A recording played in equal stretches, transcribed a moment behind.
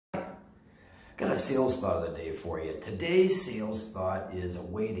Got a sales thought of the day for you. Today's sales thought is a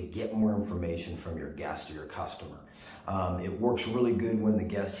way to get more information from your guest or your customer. It works really good when the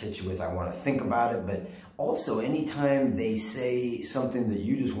guest hits you with, I want to think about it, but also anytime they say something that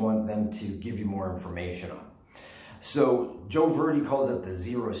you just want them to give you more information on. So Joe Verde calls it the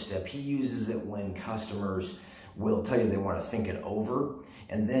 0 step. He uses it when customers will tell you they want to think it over.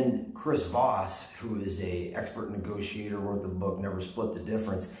 And then Chris Voss, who is an expert negotiator, wrote the book, Never Split the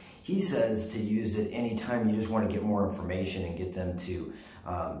Difference. He says to use it anytime you just want to get more information and get them to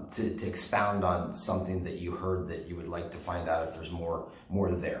expound on something that you heard that you would like to find out if there's more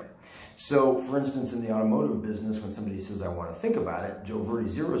there. So for instance, in the automotive business, when somebody says, I want to think about it, Joe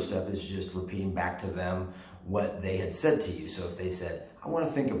Verde's 0 step is just repeating back to them what they had said to you. So if they said, I want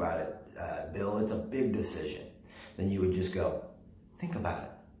to think about it, Bill, it's a big decision. Then you would just go, think about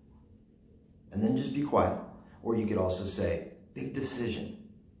it. And then just be quiet. Or you could also say, big decision.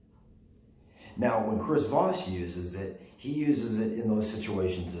 Now, when Chris Voss uses it, he uses it in those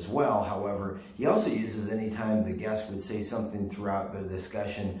situations as well. However, he also uses anytime the guest would say something throughout the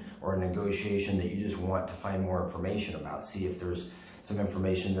discussion or a negotiation that you just want to find more information about. See if there's some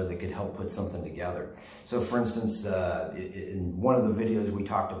information there that could help put something together. So for instance, in one of the videos we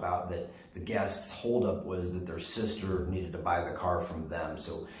talked about that the guest's holdup was that their sister needed to buy the car from them.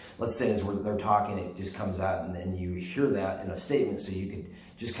 So let's say as they're talking, it just comes out and then you hear that in a statement. So you could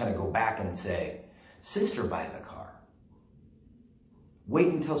just kind of go back and say, sister buy the car. Wait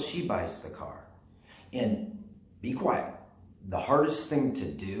until she buys the car. And be quiet. The hardest thing to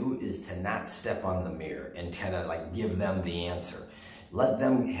do is to not step on the mirror and kind of like give them the answer. Let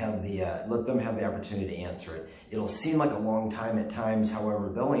them have the opportunity to answer it. It'll seem like a long time at times. However,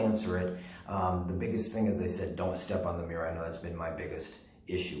 they'll answer it. The biggest thing, as I said, don't step on the mirror. I know that's been my biggest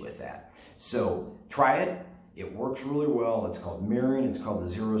issue with that. So try it. It works really well. It's called mirroring. It's called the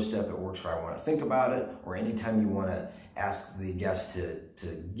 0 step. It works for I want to think about it, or anytime you want to ask the guest to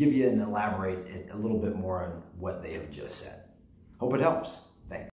give you and elaborate a little bit more on what they have just said. Hope it helps. Thanks.